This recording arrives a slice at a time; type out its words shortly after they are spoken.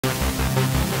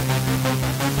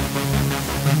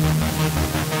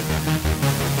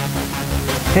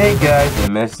Hey guys,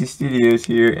 MSD Studios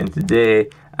here, and today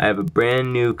I have a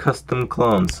brand new custom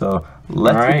clone. So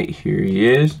alright, here he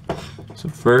is. So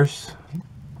first,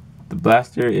 the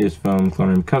blaster is from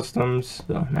Clone Customs,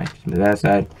 so nice to that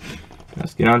side.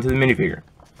 Let's get on to the minifigure.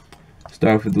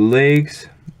 Start off with the legs.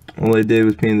 All I did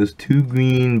was paint those two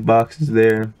green boxes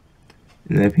there,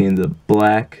 and then I painted the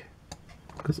black.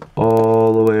 Goes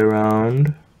all the way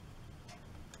around.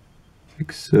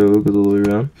 Like so, it goes all the way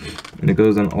around, and it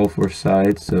goes on all four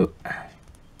sides. So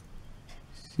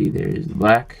see, there's the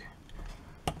black.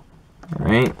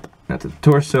 Alright, that's the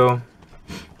torso.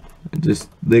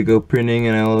 Just Lego printing,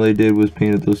 and all I did was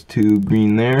painted those two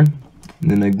green there,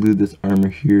 and then I glued this armor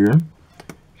here,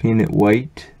 painted it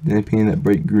white, then I painted that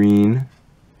bright green.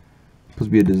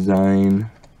 Supposed to be a design,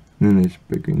 and then there's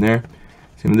bright green there.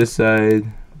 Same with this side,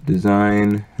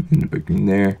 design, and then the bright green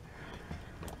there.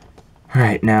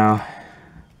 Alright, now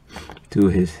to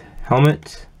his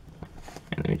helmet,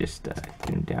 and let me just get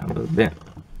him down a little bit.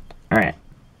 Alright,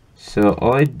 so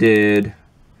all I did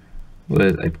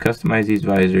was I customized these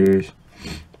visors.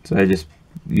 So I just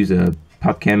used a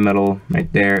pop can metal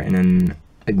right there, and then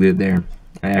I glued it there.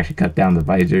 I actually cut down the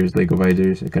visors, Lego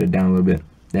visors. I cut it down a little bit,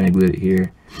 then I glued it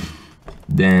here.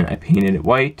 Then I painted it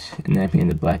white, and then I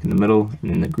painted black in the middle,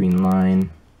 and then the green line.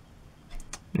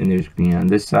 And there's green on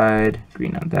this side,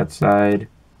 green on that side.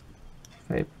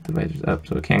 If I put the visors up,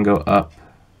 so it can go up.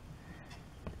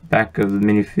 Back of the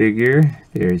minifigure,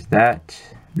 there's that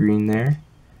green there.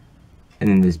 And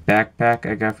then this backpack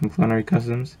I got from Clone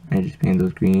Customs, I just painted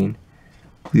those green.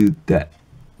 Glued that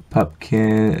pop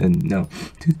can, and no,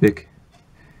 toothpick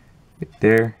right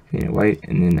there, painted white,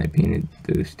 and then I painted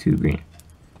those two green.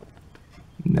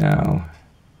 Now,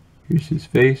 here's his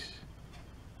face,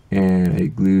 and I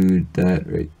glued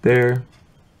that right there.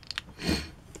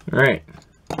 Alright,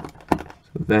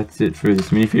 so that's it for this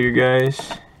minifigure,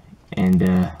 guys, and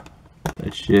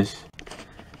let's just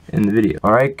end the video.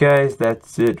 Alright guys,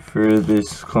 that's it for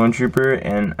this Clone Trooper,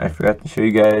 and I forgot to show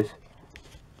you guys,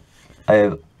 I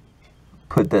have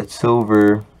put that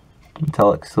silver,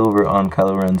 metallic silver on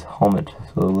Kylo Ren's helmet,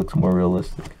 so it looks more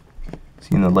realistic.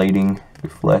 Seeing the lighting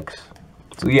reflects.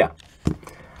 So yeah.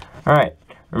 Alright,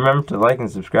 remember to like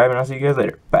and subscribe, and I'll see you guys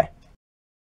later. Bye.